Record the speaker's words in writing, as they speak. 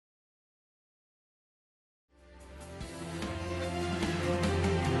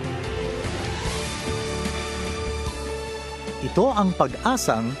Ito ang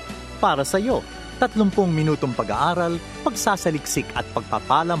Pag-asang para sa iyo. 30 minutong pag-aaral, pagsasaliksik at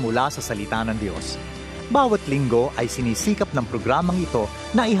pagpapala mula sa salita ng Diyos. Bawat linggo ay sinisikap ng programang ito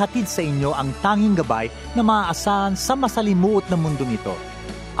na ihatid sa inyo ang tanging gabay na maaasahan sa masalimuot na mundong ito,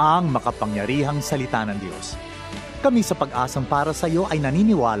 ang makapangyarihang salita ng Diyos. Kami sa Pag-asang para sa iyo ay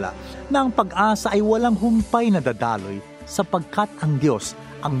naniniwala na ang pag-asa ay walang humpay na dadaloy sapagkat ang Diyos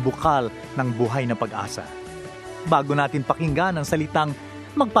ang bukal ng buhay na pag-asa. Bago natin pakinggan ang salitang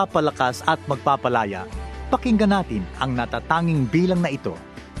magpapalakas at magpapalaya, pakinggan natin ang natatanging bilang na ito.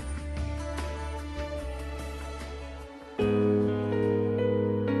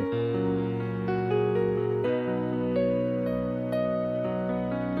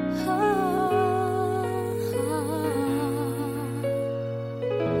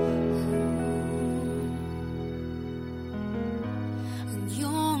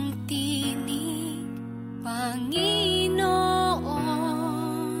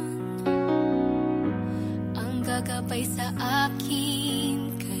 Gabay sa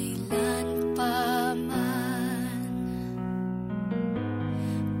akin kailan pa man.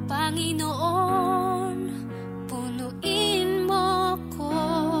 Panginoon, punuin mo ko.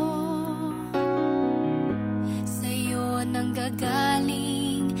 Sa'yo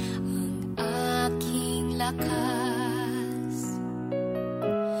nanggagaling ang aking lakas.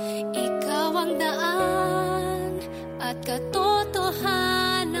 Ikaw ang daan at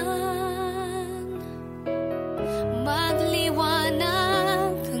katotohanan.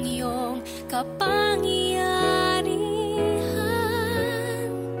 Magliwanag ang iyong kapangyarihan.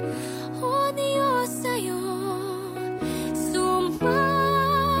 O Diyos, sa'yo sumasamo.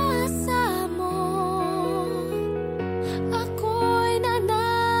 Ako'y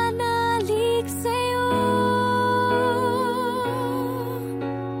nananalig sa'yo.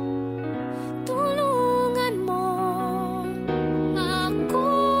 Tulungan mo ako,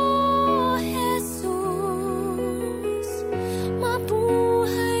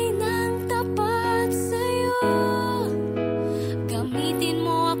 mabuhay ng tapat sa'yo. Gamitin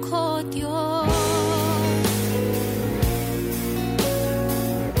mo ako, Diyos.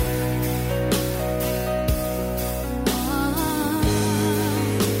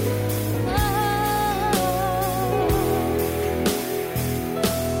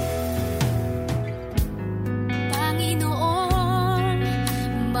 Panginoon,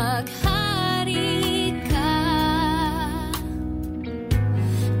 maghari ka.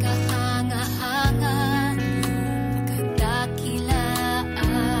 Kahanga-hanga iyong kadakilaan.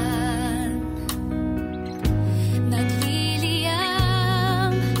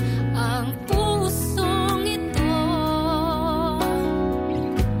 Nagliliyam ang pusong ito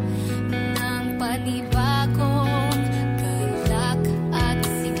ng panibagong galak at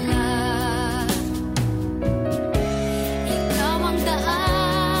sigla. Ikaw ang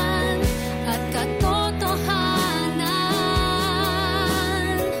daan at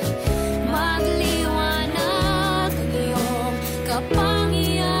katotohanan. Magliwanag ang iyong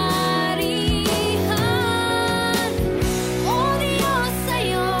kapangyarihan. O Diyos,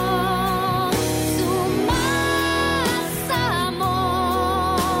 sa'yo sumasamo.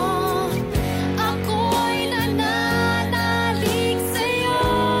 Ako'y nananalig sa'yo.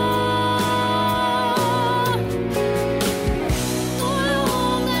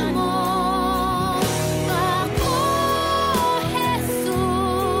 Tulungan mo ako, Jesus,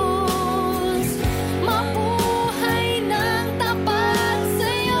 mabuhay ng tapat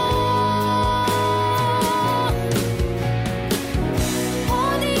sa'yo. O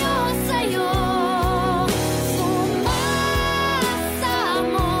Diyos, sa'yo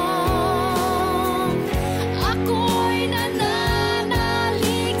sumasamo. Ako'y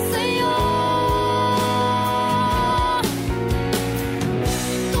nananalig sa'yo.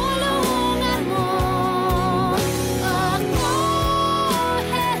 Tulungan mo ako,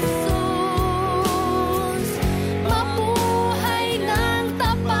 Jesus, mabuhay ng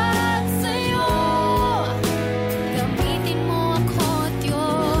tapat sa'yo. Gamitin mo ako,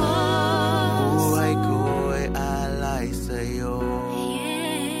 Diyos. Buhay ko'y alay sa'yo,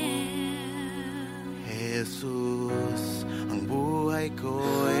 Jesus. Ang buhay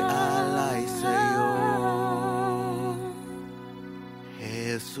ko'y alay sa'yo,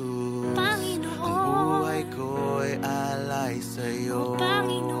 Jesus. Panginoon. Ang buhay ko'y alay sa'yo,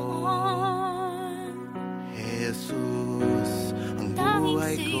 Panginoon, Jesus. Ang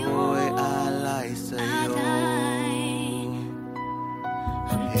buhay ko'y alay sa'yo,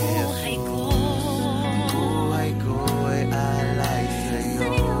 ang buhay ko ang buhay ko'y alay sa'yo,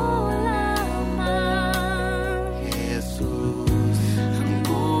 sa'yo lamang. Jesus. Ang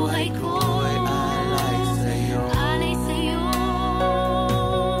buhay ko'y alay sa'yo, Alay sa'yo.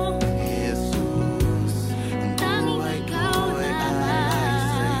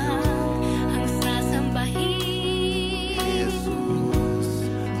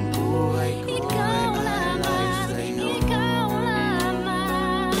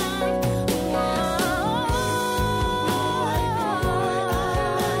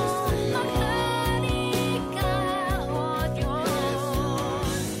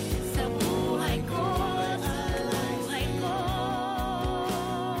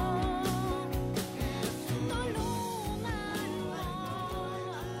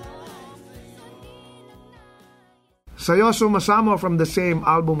 Sayo Sumasamo from the same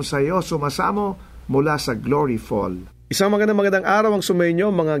album Sayo Sumasamo mula sa Glory Fall. Isang magandang araw ang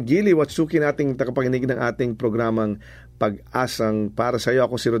sumainyo mga giliw at suki nating tagapakinig ng ating programang Pag-asang para sa iyo.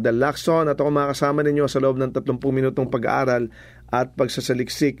 Ako si Rodel Lacson at ako makasama ninyo sa loob ng 30 minutong pag-aaral at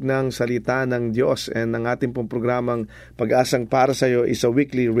pagsasaliksik ng salita ng Diyos. And ang ating pong programang Pag-asang para sa iyo is a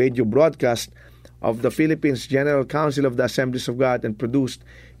weekly radio broadcast of the Philippines General Council of the Assemblies of God and produced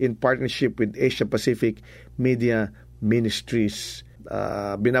in partnership with Asia Pacific Media Ministries.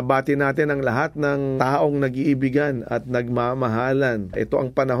 Binabati natin ang lahat ng taong nag-iibigan at nagmamahalan. Ito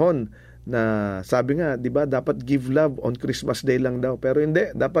ang panahon na sabi nga, di ba, dapat give love on Christmas Day lang daw. Pero hindi,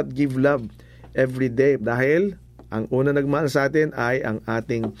 dapat give love every day dahil ang una nagmahal sa atin ay ang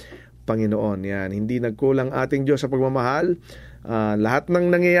ating Panginoon. Yan, hindi nagkulang ating Diyos sa pagmamahal. Lahat ng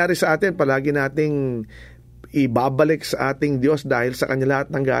nangyayari sa atin, palagi nating ibabalik sa ating Diyos dahil sa Kanya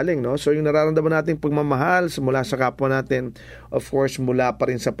lahat ng galing, no? So yung nararamdaman nating pagmamahal mula sa kapwa natin, of course, mula pa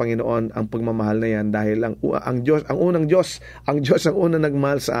rin sa Panginoon ang pagmamahal na yan dahil ang Diyos ang unang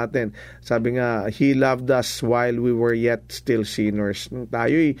nagmahal sa atin. Sabi nga, He loved us while we were yet still sinners. Nung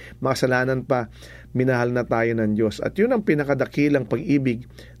tayo'y makasalanan pa, minahal na tayo ng Diyos. At yun ang pinakadakilang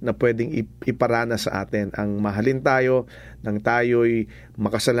pag-ibig na pwedeng iparana sa atin. Ang mahalin tayo nang tayo'y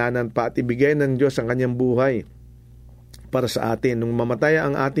makasalanan pa at ibigay ng Diyos ang kanyang buhay para sa atin. Nung mamatay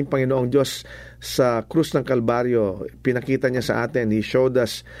ang ating Panginoong Diyos sa krus ng Kalbaryo, pinakita niya sa atin, He showed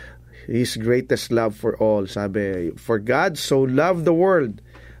us His greatest love for all. Sabi, for God so loved the world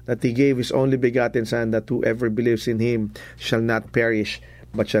that He gave His only begotten Son, that whoever believes in Him shall not perish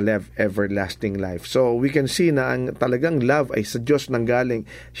but shall have everlasting life. So we can see na ang talagang love ay sa Diyos nanggaling.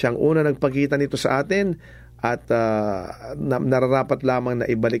 Siyang una nagpakita nito sa atin at nararapat lamang na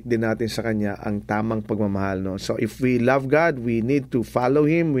ibalik din natin sa Kanya ang tamang pagmamahal. No? So if we love God, we need to follow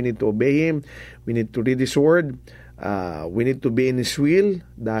Him, we need to obey Him, we need to read His Word, we need to be in His will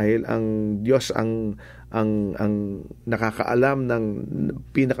dahil ang Diyos ang nakakaalam ng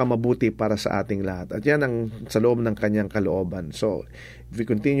pinakamabuti para sa ating lahat. At yan ang sa loob ng Kanyang kalooban. So, if we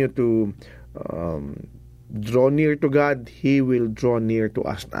continue to draw near to God, He will draw near to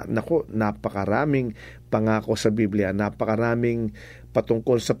us. Naku, napakaraming pangako sa Biblia, napakaraming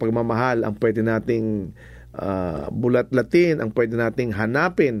patungkol sa pagmamahal ang pwede nating bulat-latin, ang pwede nating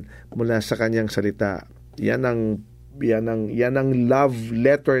hanapin mula sa Kanyang salita. Yan ang love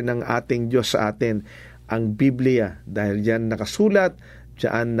letter ng ating Diyos sa atin, ang Biblia, dahil diyan nakasulat,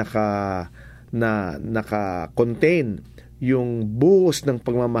 diyan naka-contain yung buhos ng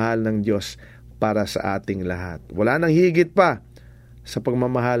pagmamahal ng Diyos para sa ating lahat. Wala nang higit pa sa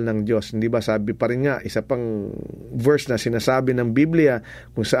pagmamahal ng Diyos. Hindi ba sabi pa rin nga, isa pang verse na sinasabi ng Biblia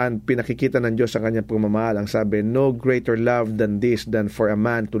kung saan pinakikita ng Diyos ang kanyang pagmamahal. Ang sabi, no greater love than this, than for a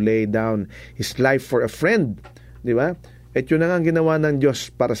man to lay down his life for a friend. Di ba? At yun na nga ang ginawa ng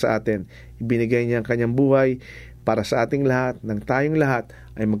Diyos para sa atin. Ibinigay niya ang kanyang buhay para sa ating lahat, nang tayong lahat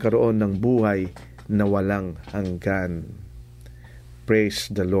ay magkaroon ng buhay na walang hanggan. Praise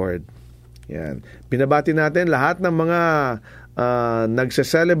the Lord. Yan. Binabati natin lahat ng mga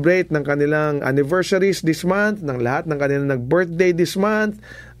nagse-celebrate ng kanilang anniversaries this month, ng lahat ng kanilang nag-birthday this month,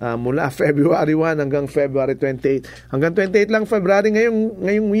 mula February 1 hanggang February 28. Hanggang 28 lang February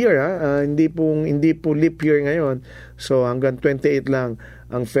ngayong year, hindi po leap year ngayon. So hanggang 28 lang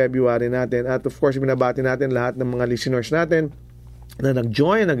ang February natin. At of course, binabati natin lahat ng mga listeners natin na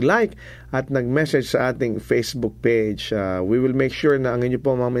nag-join, nag-like at nag-message sa ating Facebook page. We will make sure na ang inyo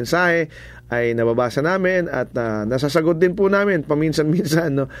po mga mensahe ay nababasa namin at nasasagot din po namin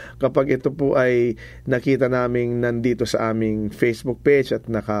paminsan-minsan, no, kapag ito po ay nakita naming nandito sa aming Facebook page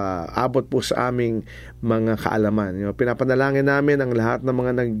at nakaabot po sa aming mga kaalaman. Pinapanalangin namin ang lahat ng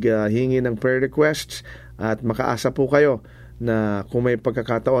mga naghingi ng prayer requests at makaasa po kayo na kung may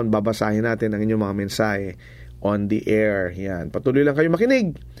pagkakataon, babasahin natin ang inyong mga mensahe on the air. Yan. Patuloy lang kayo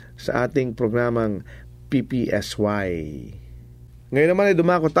makinig sa ating programang PPSY. Ngayon naman ay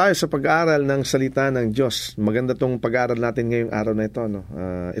dumako tayo sa pag-aaral ng salita ng Diyos. Maganda tong pag-aaral natin ngayong araw na ito. No?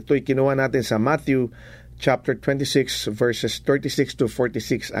 Ito'y kinuha natin sa Matthew chapter 26 verses 36 to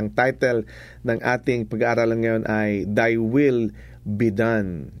 46. Ang title ng ating pag-aaralan ngayon ay Thy Will Be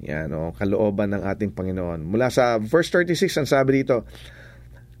Done. Yan, no? Kalooban ng ating Panginoon. Mula sa verse 36, ang sabi dito,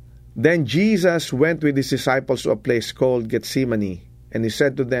 Then Jesus went with his disciples to a place called Gethsemane, and he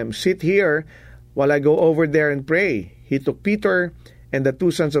said to them, Sit here while I go over there and pray. He took Peter and the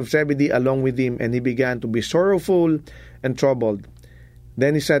two sons of Zebedee along with him, and he began to be sorrowful and troubled.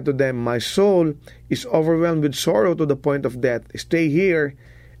 Then he said to them, My soul is overwhelmed with sorrow to the point of death. Stay here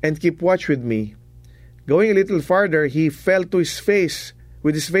and keep watch with me. Going a little farther, he fell to his face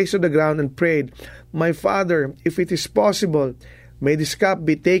with his face to the ground and prayed, "My Father, if it is possible, may this cup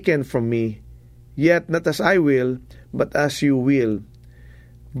be taken from me. Yet not as I will, but as you will."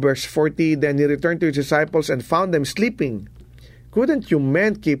 Verse 40, then he returned to his disciples and found them sleeping. "Couldn't you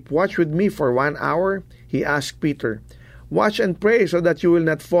men keep watch with me for 1 hour?" he asked Peter. "Watch and pray so that you will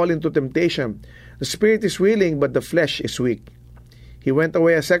not fall into temptation. The spirit is willing, but the flesh is weak." He went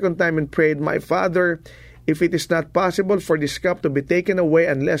away a second time and prayed, "My Father, if it is not possible for this cup to be taken away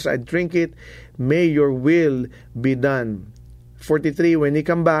unless I drink it, may your will be done." 43, when he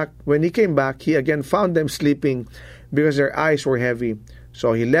came back, he again found them sleeping because their eyes were heavy.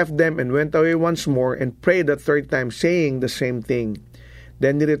 So he left them and went away once more and prayed a third time, saying the same thing.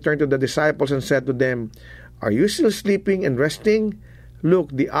 Then he returned to the disciples and said to them, "Are you still sleeping and resting?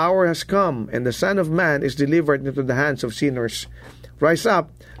 Look, the hour has come, and the Son of Man is delivered into the hands of sinners. Rise up,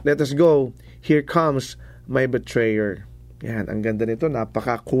 let us go. Here comes my betrayer." Yan, ang ganda nito.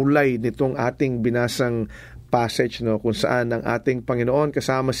 Napakakulay nitong ating binasang passage, no, kung saan ang ating Panginoon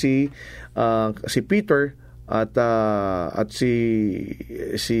kasama si Peter at si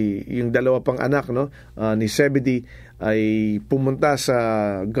yung dalawa pang anak, no, ni Zebedee, ay pumunta sa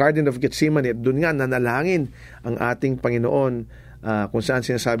Garden of Gethsemane at doon nga nanalangin ang ating Panginoon, kung saan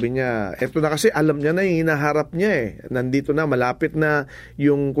sinasabi niya, eto na kasi alam niya na yung hinaharap niya nandito na, malapit na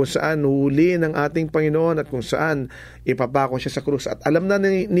yung kung saan huli ng ating Panginoon at kung saan ipapako siya sa krus, at alam na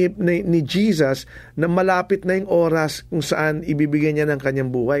ni Jesus na malapit na yung oras kung saan ibibigay niya ng kanyang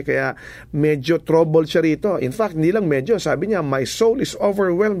buhay, kaya medyo troubled siya rito. In fact, hindi lang medyo, sabi niya, "My soul is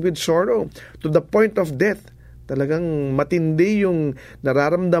overwhelmed with sorrow to the point of death." Talagang matindi yung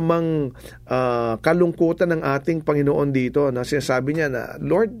nararamdamang kalungkutan ng ating Panginoon dito, na sinasabi niya na,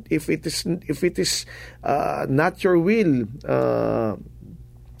 "Lord, if it is not your will,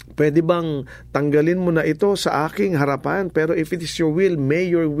 pwede bang tanggalin mo na ito sa aking harapan? Pero if it is your will,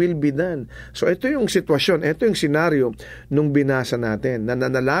 may your will be done." So ito yung sitwasyon, ito yung senaryo nung binasa natin.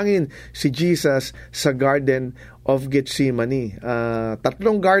 Nananalangin si Jesus sa Garden of Gethsemane.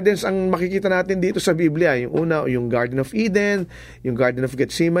 Tatlong gardens ang makikita natin dito sa Biblia. Yung una, yung Garden of Eden, yung Garden of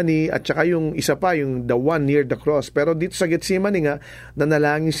Gethsemane, at saka yung isa pa, yung the one near the cross. Pero dito sa Gethsemane nga,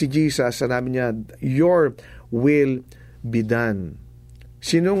 nanalangin si Jesus, sanabi niya, "Your will be done."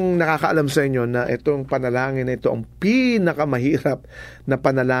 Sinong nakakaalam sa inyo na itong panalangin na ito ang pinakamahirap na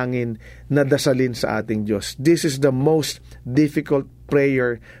panalangin na dasalin sa ating Diyos? This is the most difficult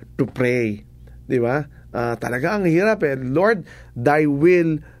prayer to pray. Di ba? Talaga ang hirap Lord, thy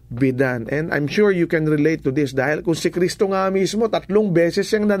will be done. And I'm sure you can relate to this dahil kung si Kristo nga mismo 3 beses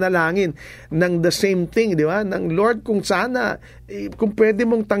siyang nanalangin ng the same thing, di ba? Ng Lord, kung sana, kung pwede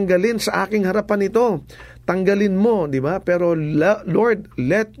mong tanggalin sa aking harapan ito, tanggalin mo, di ba? Pero Lord,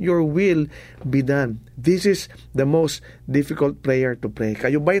 let your will be done. This is the most difficult prayer to pray.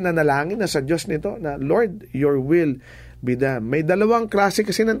 Kayo ba'y nanalangin na sa Diyos nito na, "Lord, your will be done"? May dalawang klase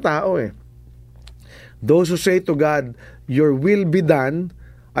kasi ng tao Those who say to God, "Your will be done,"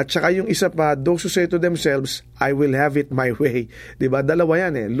 at saka yung isa pa, those who say to themselves, "I will have it my way." Diba? Dalawa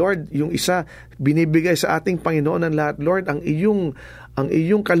yan Lord, yung isa, binibigay sa ating Panginoon ang lahat. Lord, ang iyong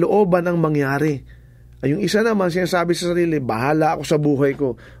kalooban ang mangyari. Yung isa naman, sinasabi sa sarili, "Bahala ako sa buhay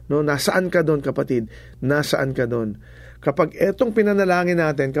ko." No, nasaan ka doon, kapatid? Nasaan ka doon? Kapag etong pinanalangin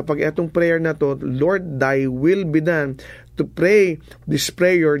natin, kapag etong prayer na to, "Lord, thy will be done," to pray this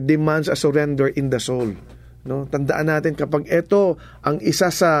prayer demands a surrender in the soul. No, tandaan natin, kapag ito ang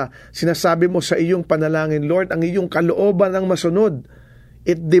isa sa sinasabi mo sa iyong panalangin, "Lord, ang iyong kalooban ang masunod,"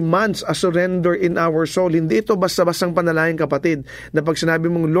 it demands a surrender in our soul. Hindi ito basta-bastang panalangin, kapatid, na pag sinabi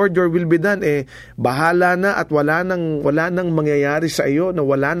mong, "Lord, your will be done," bahala na at wala nang mangyayari sa iyo, na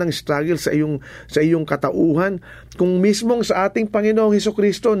wala nang struggle sa iyong katauhan. Kung mismong sa ating Panginoong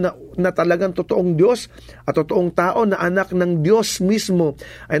Hesukristo na talagang totoong Diyos at totoong tao na anak ng Diyos mismo,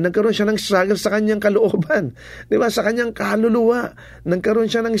 ay nagkaroon siya ng struggle sa kanyang kalooban. Di ba? Sa kanyang kaluluwa.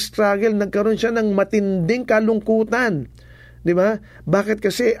 Nagkaroon siya ng struggle, nagkaroon siya ng matinding kalungkutan. Di ba? Bakit?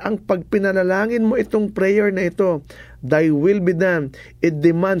 Kasi ang pagpinanalangin mo itong prayer na ito, "Thy will be done," it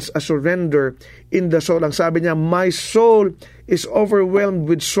demands a surrender in the soul. Ang sabi niya, "My soul is overwhelmed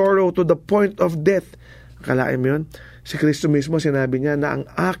with sorrow to the point of death." Akalain mo yun? Si Kristo mismo, sinabi niya na ang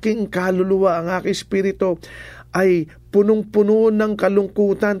aking kaluluwa, ang aking spirito ay punong-puno ng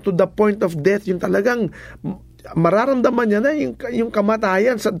kalungkutan to the point of death. Yung talagang mararamdaman niya na yung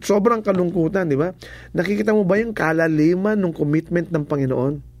kamatayan sa sobrang kalungkutan, di ba? Nakikita mo ba yung kalaliman ng commitment ng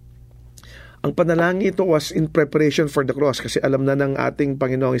Panginoon? Ang panalangin ito was in preparation for the cross kasi alam na ng ating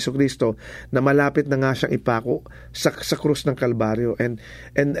Panginoong Jesucristo na malapit na nga siyang ipako sa krus ng Kalbaryo. And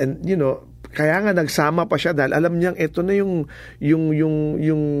you know, kaya nga nagsama pa siya dahil alam niyang ito na yung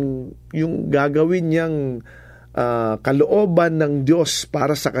gagawin niyang kalooban ng Diyos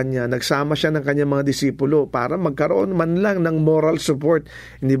para sa kanya. Nagsama siya ng kanyang mga disipulo para magkaroon man lang ng moral support.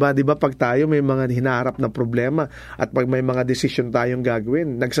 Hindi ba? Di ba pag tayo may mga hinaharap na problema at pag may mga desisyon tayong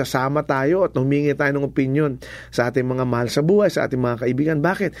gagawin, nagsasama tayo at humingi tayo ng opinion sa ating mga mahal sa buhay, sa ating mga kaibigan.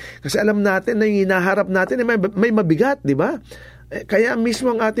 Bakit? Kasi alam natin na yung hinaharap natin may mabigat, di ba? Kaya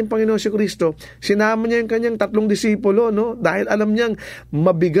mismo ang ating Panginoon si Kristo, sinama niya yung kanyang 3 disipulo, no? Dahil alam niyang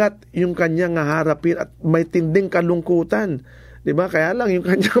mabigat yung kanyang haharapin at may tinding kalungkutan. Diba? Kaya lang yung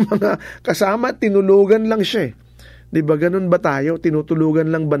kanyang mga kasama, tinulugan lang siya. Diba? Ganun ba tayo? Tinutulugan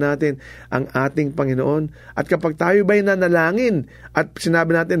lang ba natin ang ating Panginoon? At kapag tayo ba'y nanalangin at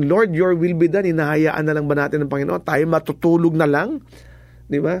sinabi natin, Lord, your will be done, hinahayaan na lang ba natin ng Panginoon? Tayo matutulog na lang?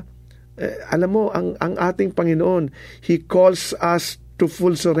 Diba? Alam mo, ang ating Panginoon, He calls us to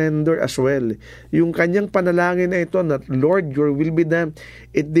full surrender as well. Yung kanyang panalangin na ito, na Lord, your will be done,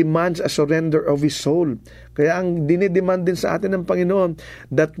 it demands a surrender of His soul. Kaya ang dinidemand din sa atin ng Panginoon,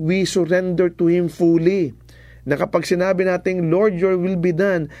 that we surrender to Him fully. Na kapag sinabi natin, Lord, your will be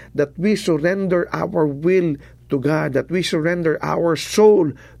done, that we surrender our will to God, that we surrender our soul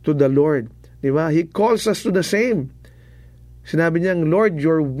to the Lord. Diba? He calls us to the same. Sinabi niyang, Lord,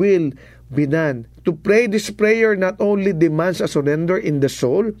 your will be done. To pray this prayer not only demands a surrender in the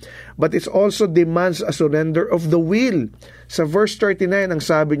soul, but it also demands a surrender of the will. Sa verse 39, ang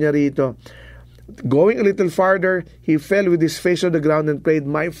sabi niya rito, going a little farther, he fell with his face on the ground and prayed,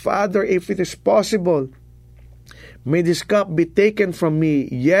 My Father, if it is possible, may this cup be taken from me,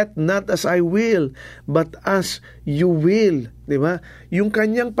 yet not as I will, but as you will. Diba? Yung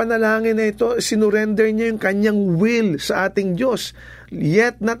kanyang panalangin na ito, sinurrender niya yung kanyang will sa ating Diyos.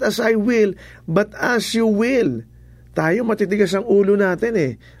 Yet not as I will, but as you will. Tayo matitigas ang ulo natin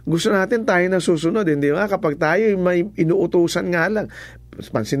eh. Gusto natin tayo na susunod, hindi ba? Kapag tayo may inuutusan nga lang,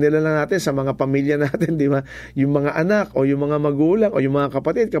 pansin nila lang natin sa mga pamilya natin, di ba? Yung mga anak o yung mga magulang o yung mga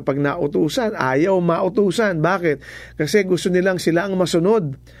kapatid, kapag nautusan, ayaw mautusan. Bakit? Kasi gusto nilang sila ang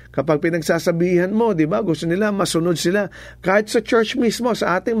masunod. Kapag pinagsasabihan mo, di ba? Gusto nila masunod sila. Kahit sa church mismo,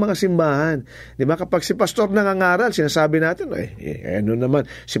 sa ating mga simbahan. Di ba? Kapag si pastor nangangaral, sinasabi natin, ano naman,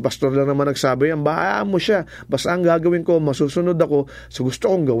 si pastor lang naman nagsabi yan, bayaan mo siya. Basta ang gagawin ko, masusunod ako sa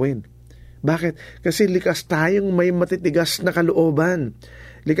gusto kong gawin. Bakit? Kasi likas tayong may matitigas na kalooban.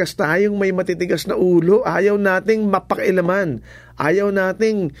 Likas tayong may matitigas na ulo. Ayaw nating mapakialaman. Ayaw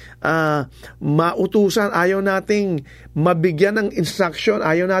nating mautusan. Ayaw nating mabigyan ng instruction.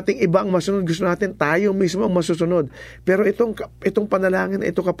 Ayaw nating iba ang masunod. Gusto natin tayo mismo ang masusunod. Pero itong panalangin,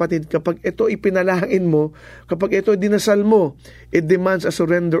 ito kapatid, kapag ito ipinalangin mo, kapag ito dinasal mo, it demands a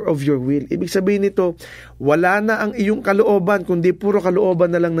surrender of your will. Ibig sabihin nito, wala na ang iyong kalooban, kundi puro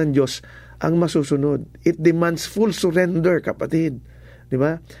kalooban na lang ng Diyos ang masusunod. It demands full surrender, kapatid. 'Di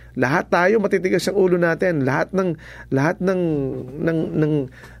ba? Lahat tayo matitigas ang ulo natin. Lahat ng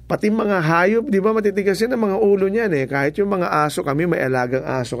pati mga hayop, 'di ba, matitigas yan ang mga ulo niyan eh. Kahit yung mga aso kami, may alagang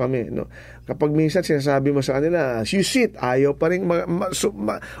aso kami, no. Kapag minsan sinasabi mo sa kanila, you sit, ayaw pa ring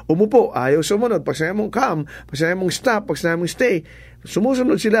umupo, ayaw sumunod. Pag sinabi mong come, pag sinabi mong stop, pag sinabi mong stay,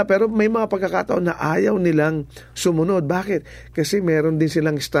 sumusunod sila, pero may mga pagkakataon na ayaw nilang sumunod. Bakit? Kasi meron din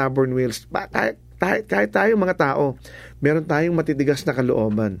silang stubborn wills. Kahit tayo mga tao, meron tayong matitigas na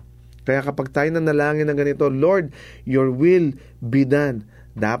kalooban. Kaya kapag tayo nanalangin ng ganito, Lord, your will be done,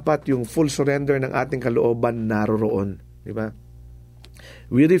 dapat yung full surrender ng ating kalooban naroroon. Diba?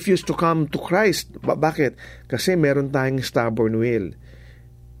 We refuse to come to Christ. Bakit? Kasi meron tayong stubborn will.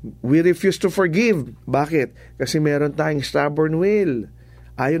 We refuse to forgive. Bakit? Kasi meron tayong stubborn will.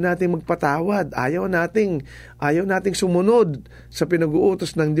 Ayaw nating magpatawad. Ayaw nating sumunod sa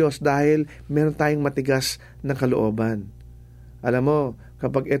pinag-uutos ng Diyos dahil meron tayong matigas na kalooban. Alam mo,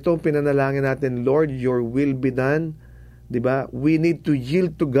 kapag itong pinanalangin natin, Lord, your will be done, diba? We need to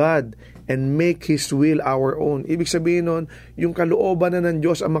yield to God and make His will our own. Ibig sabihin nun, yung kalooban na ng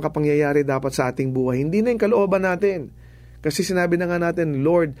Diyos ang makapangyayari dapat sa ating buhay. Hindi na yung kalooban natin. Kasi sinabi na nga natin,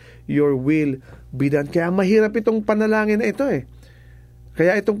 Lord, your will be done. Kaya mahirap itong panalangin na ito eh.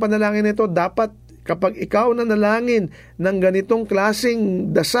 Kaya itong panalangin na ito, dapat kapag ikaw nanalangin ng ganitong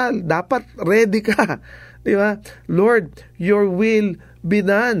klaseng dasal, dapat ready ka. Di ba? Lord, your will be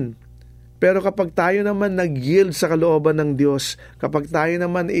done. Pero kapag tayo naman nag-yield sa kalooban ng Diyos, kapag tayo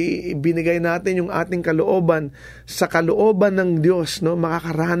naman ibinigay natin yung ating kalooban sa kalooban ng Diyos, no,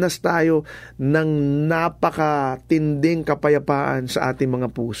 makakaranas tayo ng napakatinding kapayapaan sa ating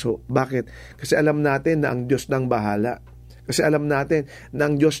mga puso. Bakit? Kasi alam natin na ang Diyos nang bahala. Kasi alam natin na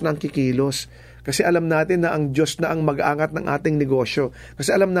ang Diyos nang kikilos. Kasi alam natin na ang Diyos na ang mag-aangat ng ating negosyo.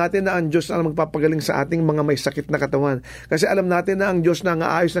 Kasi alam natin na ang Diyos na ang magpapagaling sa ating mga may sakit na katawan. Kasi alam natin na ang Diyos na ang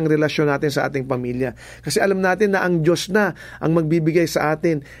aayos ng relasyon natin sa ating pamilya. Kasi alam natin na ang Diyos na ang magbibigay sa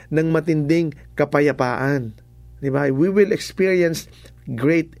atin ng matinding kapayapaan. Diba? We will experience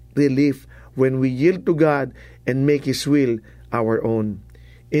great relief when we yield to God and make His will our own.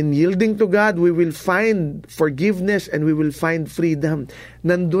 In yielding to God, we will find forgiveness and we will find freedom.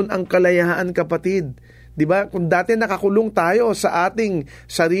 Nandun ang kalayaan, kapatid. Diba? Kung dati nakakulong tayo sa ating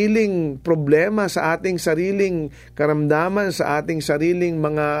sariling problema, sa ating sariling karamdaman, sa ating sariling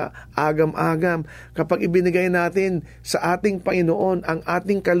mga agam-agam, kapag ibinigay natin sa ating Panginoon ang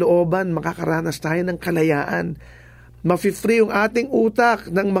ating kalooban, makakaranas tayo ng kalayaan. Mafi-free yung ating utak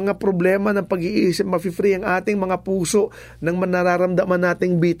ng mga problema ng pag-iisip. Mafi-free ang ating mga puso ng nararamdaman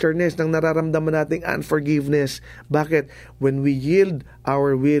nating bitterness, ng nararamdaman nating unforgiveness. Bakit? When we yield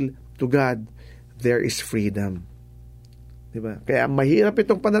our will to God, there is freedom. Diba? Kaya mahirap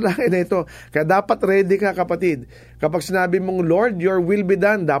itong panalangin na ito. Kaya dapat ready ka, kapatid. Kapag sinabi mong, Lord, your will be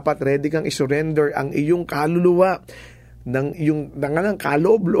done, dapat ready kang isurrender ang iyong kaluluwa, ng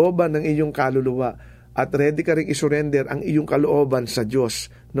kaloob-looban ng iyong kaluluwa. At ready ka rin isurrender ang iyong kalooban sa Diyos.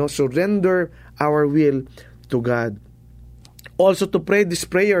 No? Surrender our will to God. Also, to pray this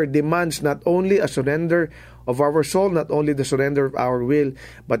prayer demands not only a surrender of our soul, not only the surrender of our will,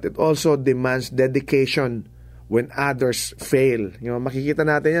 but it also demands dedication when others fail. Makikita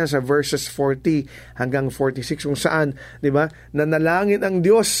natin yan sa verses 40 hanggang 46 kung saan, di ba, nanalangin ang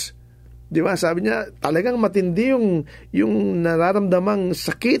Diyos. Di ba? Sabi niya, talagang matindi yung nararamdamang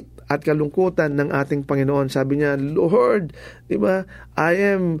sakit at kalungkutan ng ating Panginoon. Sabi niya, Lord, di ba, I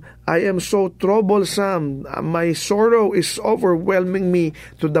am so troublesome. My sorrow is overwhelming me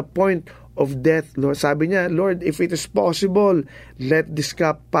to the point of death. Lord, sabi niya, Lord, if it is possible, let this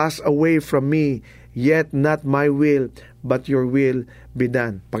cup pass away from me. Yet not my will, but your will be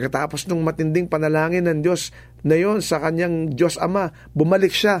done. Pagkatapos ng matinding panalangin ng Diyos na yon sa kanyang Diyos Ama,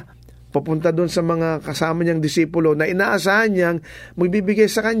 bumalik siya papunta doon sa mga kasama niyang disipulo na inaasahan niyang magbibigay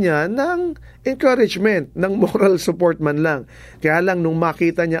sa kanya ng encouragement, ng moral support man lang. Kaya lang nung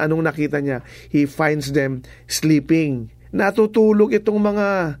makita niya, anong nakita niya? He finds them sleeping. Natutulog itong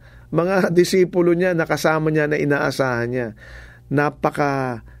mga disipulo niya na kasama niya na inaasahan niya.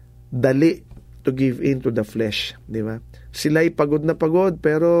 Napakadali to give in to the flesh, di ba? Sila'y pagod na pagod,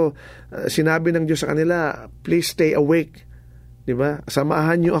 pero sinabi ng Diyos sa kanila, please stay awake. Diba?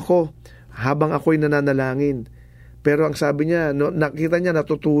 Samahan niyo ako habang ako'y nananalangin. Pero ang sabi niya, nakita niya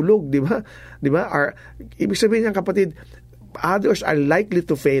natutulog, di ba? Di ba? Ibig sabihin niya, kapatid, others are likely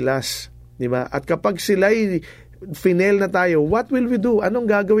to fail us, di ba? At kapag sila'y final na tayo, what will we do? Anong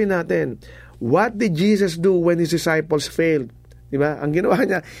gagawin natin? What did Jesus do when His disciples failed? Di ba? Ang ginawa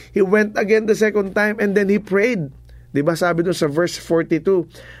niya, He went again the second time and then He prayed. Diba sabi doon sa verse 42,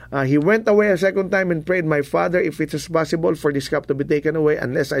 He went away a second time and prayed, My Father, if it is possible for this cup to be taken away,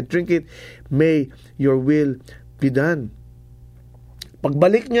 unless I drink it, may your will be done.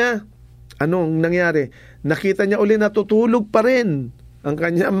 Pagbalik niya, anong nangyari? Nakita niya uli natutulog pa rin ang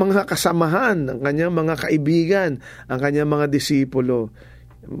kanyang mga kasamahan, ang kanyang mga kaibigan, ang kanyang mga disipulo.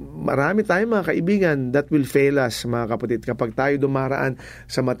 Marami tayong mga kaibigan that will fail us, mga kapatid, kapag tayo dumaraan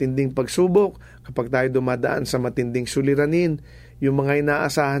sa matinding pagsubok, kapag tayo dumadaan sa matinding suliranin, yung mga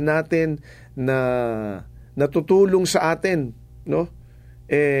inaasahan natin na natutulong sa atin, no?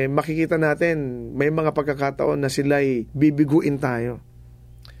 Makikita natin may mga pagkakataon na sila'y bibiguin tayo.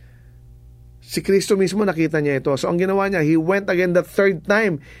 Si Kristo mismo nakita niya ito. So ang ginawa niya, He went again the third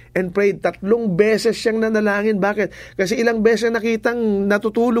time and prayed. 3 beses siyang nanalangin. Bakit? Kasi ilang beses nakitang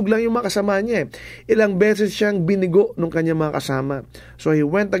natutulog lang yung mga kasama niya. Ilang beses siyang binigo ng kanyang mga kasama. So He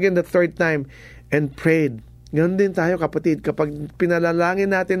went again the third time and prayed. Ganun din tayo, kapatid. Kapag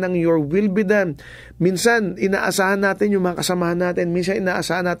pinalalangin natin ng your will be done, minsan inaasahan natin yung mga kasamahan natin, minsan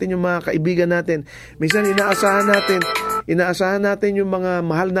inaasahan natin yung mga kaibigan natin, minsan inaasahan natin yung mga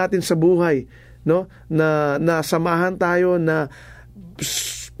mahal natin sa buhay, no? Na samahan tayo, na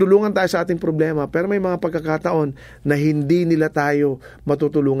tulungan tayo sa ating problema, pero may mga pagkakataon na hindi nila tayo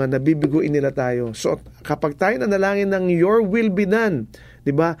matutulungan, na bibiguin nila tayo. So kapag tayo nanalangin ng your will be done,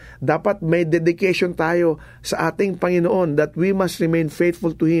 diba? Dapat may dedication tayo sa ating Panginoon, that we must remain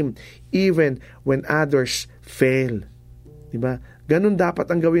faithful to Him even when others fail. Diba? Ganun dapat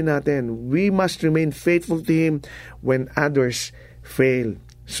ang gawin natin. We must remain faithful to Him when others fail.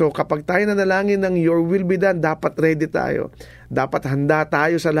 So kapag tayo nanalangin ng Your will be done, dapat ready tayo. Dapat handa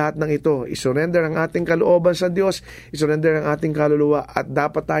tayo sa lahat ng ito. I-surrender ang ating kalooban sa Diyos, i-surrender ang ating kaluluwa, at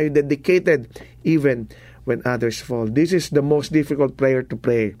dapat tayo dedicated even when others fall. This is the most difficult prayer to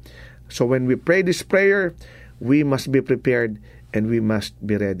pray. So when we pray this prayer, we must be prepared and we must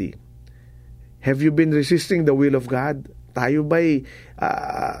be ready. Have you been resisting the will of God? Tayo ba'y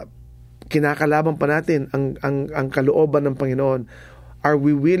kinakalaban pa natin ang kalooban ng Panginoon? Are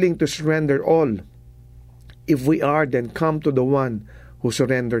we willing to surrender all? If we are, then come to the one who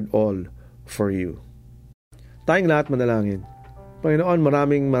surrendered all for you. Tayong lahat manalangin. Panginoon,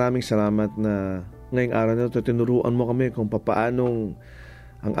 maraming salamat na ngayong araw na ito tinuruan mo kami kung papaanong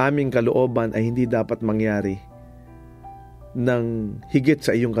ang aming kalooban ay hindi dapat mangyari ng higit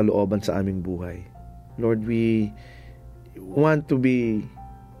sa iyong kalooban sa aming buhay. Lord, we want to be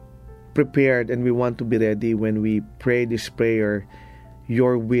prepared and we want to be ready when we pray this prayer,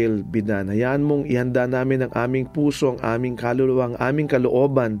 Your will be done. Hayaan mong ihanda namin ang aming puso, ang aming kaluluwa, ang aming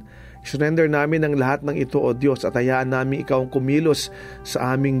kalooban. Surrender namin ang lahat ng ito, O Diyos, at hayaan namin Ikaw ang kumilos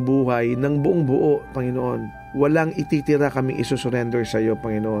sa aming buhay ng buong buo, Panginoon. Walang ititira kaming isusurrender sa iyo,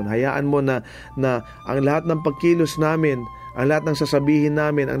 Panginoon. Hayaan mo na ang lahat ng pagkilos namin, ang lahat ng sasabihin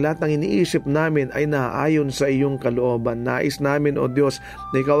namin, ang lahat ng iniisip namin ay naaayon sa iyong kalooban. Nais namin, O Diyos,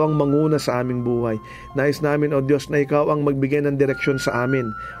 na Ikaw ang manguna sa aming buhay. Nais namin, O Diyos, na Ikaw ang magbigay ng direksyon sa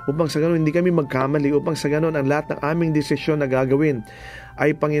amin. Upang sa ganon, hindi kami magkamali. Upang sa ganon, ang lahat ng aming desisyon na gagawin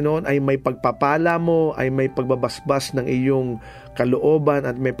ay, Panginoon, ay may pagpapala mo, ay may pagbabasbas ng iyong kalooban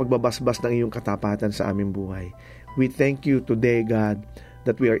at may pagbabasbas ng iyong katapatan sa aming buhay. We thank you today, God,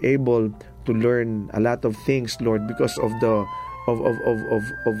 that we are able to learn a lot of things, Lord, because of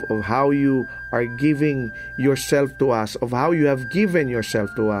how you are giving yourself to us, of how you have given yourself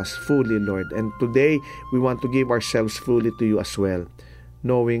to us fully, Lord. And today, we want to give ourselves fully to you as well,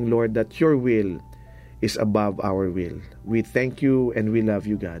 knowing, Lord, that your will is above our will. We thank you and we love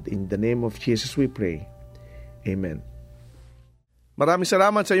you, God. In the name of Jesus we pray. Amen. Maraming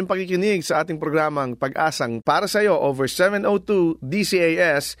salamat sa iyong pakikinig sa ating programang Pag-asang para sa iyo over 702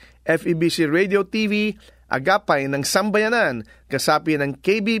 DCAS, FEBC Radio TV, agapay ng sambayanan, kasapi ng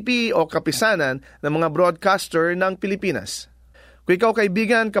KBP o kapisanan ng mga broadcaster ng Pilipinas. Kung ikaw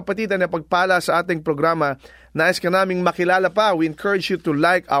kaibigan, kapatid na pagpala sa ating programa, nais ka naming makilala pa, we encourage you to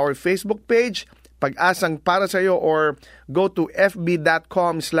like our Facebook page, Pag-asang para sa iyo, or go to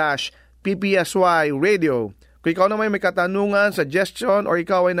fb.com/ppsy radio. Kung ikaw naman may katanungan, suggestion, or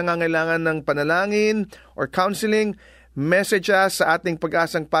ikaw ay nangangailangan ng panalangin or counseling, message us sa ating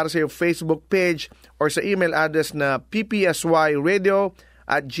Pag-asang para sa iyo Facebook page or sa email address na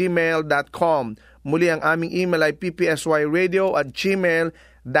ppsyradio@gmail.com. Muli ang aming email ay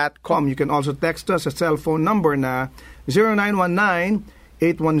ppsyradio@gmail.com. You can also text us sa cellphone number na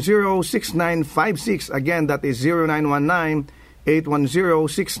 0919-810-6956. Again, that is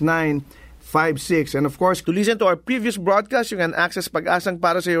 0919-810-6956. And of course, to listen to our previous broadcast, you can access Pag-asang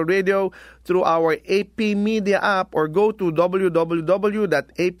para sa iyo radio through our AP Media app or go to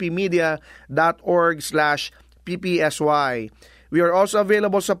www.apmedia.org/ppsy. We are also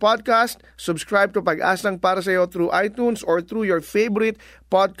available sa podcast. Subscribe to Pag-asang para sa iyo through iTunes or through your favorite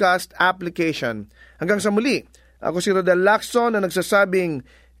podcast application. Hanggang sa muli, ako si Rodel Lacson na nagsasabing,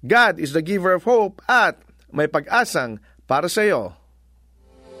 God is the giver of hope at may pag-asang para sa iyo.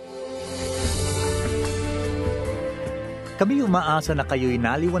 Kami umaasa na kayo'y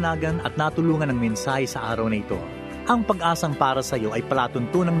naliwanagan at natulungan ng mensahe sa araw na ito. Ang Pag-asang para sa iyo ay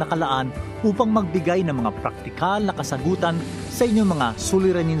palatuntunang nakalaan upang magbigay ng mga praktikal na kasagutan sa inyong mga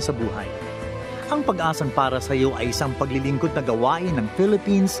suliranin sa buhay. Ang Pag-asang para sa iyo ay isang paglilingkod na gawain ng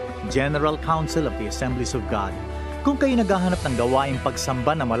Philippines General Council of the Assemblies of God. Kung kayo naghahanap ng gawaing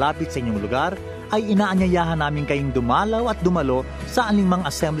pagsamba na malapit sa inyong lugar, ay inaanyayahan namin kayong dumalaw at dumalo sa alinmang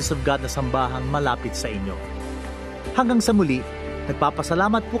Assemblies of God na sambahang malapit sa inyo. Hanggang sa muli,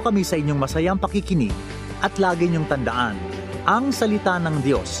 nagpapasalamat po kami sa inyong masayang pakikinig at lagi niyong tandaan, ang salita ng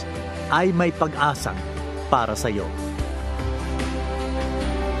Diyos ay may pag-asa para sa iyo.